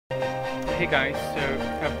Hey guys, so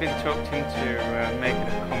I've been talked into making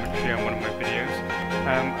a commentary on one of my videos.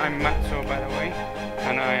 I'm Matt Saw, by the way,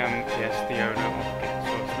 and I am, yes, the owner of Get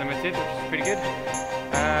Source Limited, which is pretty good.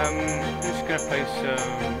 I'm just going to play some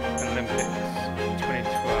Olympics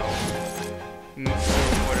 2012. Not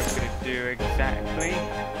sure what I'm going to do exactly,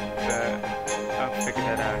 but I'll figure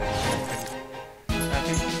that out in a second. I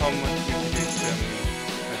think Tom wants me to do some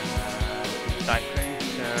cycling,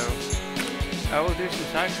 so I will do some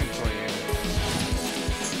cycling for you.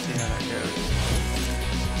 See how that goes.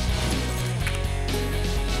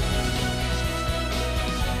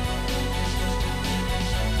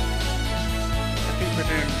 I think we're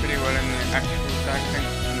doing pretty well in the actual cycling.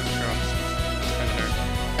 I'm not sure.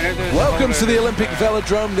 I don't know. Welcome to the Olympic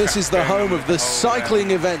Velodrome. This is the home of the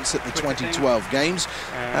cycling events at the 2012 Games,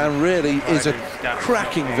 and really is a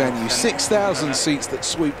cracking venue. 6,000 seats that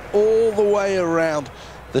sweep all the way around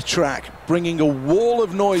the track, bringing a wall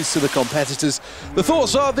of noise to the competitors. The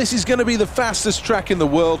thoughts are this is going to be the fastest track in the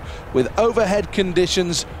world, with overhead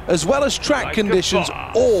conditions as well as track conditions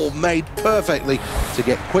all made perfectly to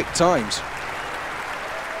get quick times.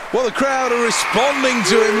 Well, the crowd are responding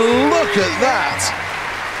to him. Look at that.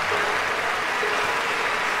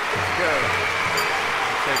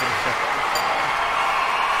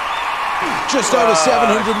 Just over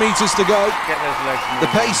 700 metres to go.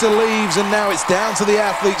 The pacer leaves, and now it's down to the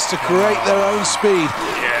athletes to create their own speed.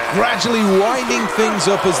 Gradually winding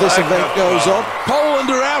things up as this event goes on.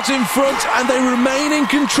 Poland are out in front, and they remain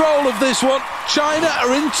in control of this one. China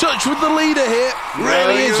are in touch with the leader here.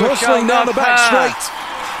 Really is hustling down the back straight.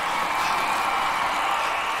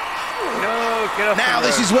 Now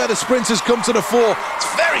this is where the sprinters come to the fore.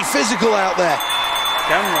 It's very physical out there.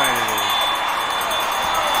 Damn right it is.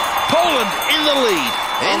 Poland in the lead.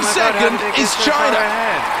 In second is China.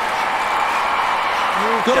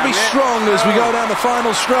 Got to be strong as we go down the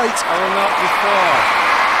final straight. I will not be far.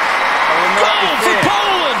 Goal for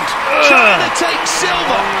Poland! China takes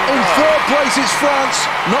silver. In third place is France.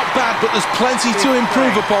 Not bad, but there's plenty to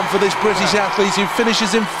improve upon for this British athlete who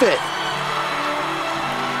finishes in fifth.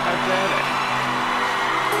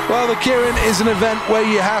 Well, the Kerin is an event where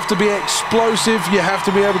you have to be explosive, you have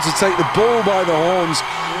to be able to take the bull by the horns,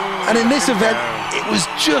 and in this event, it was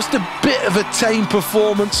just a bit of a tame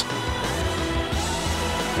performance.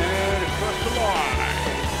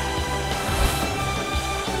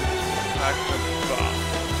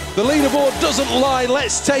 The leaderboard doesn't lie.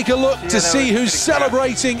 Let's take a look to see who's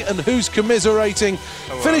celebrating and who's commiserating.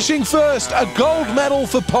 Finishing first, a gold medal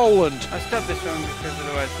for Poland. I stopped this one because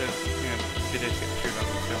otherwise the videos get too long,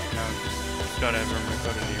 so now I've just got over and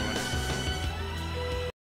recorded it.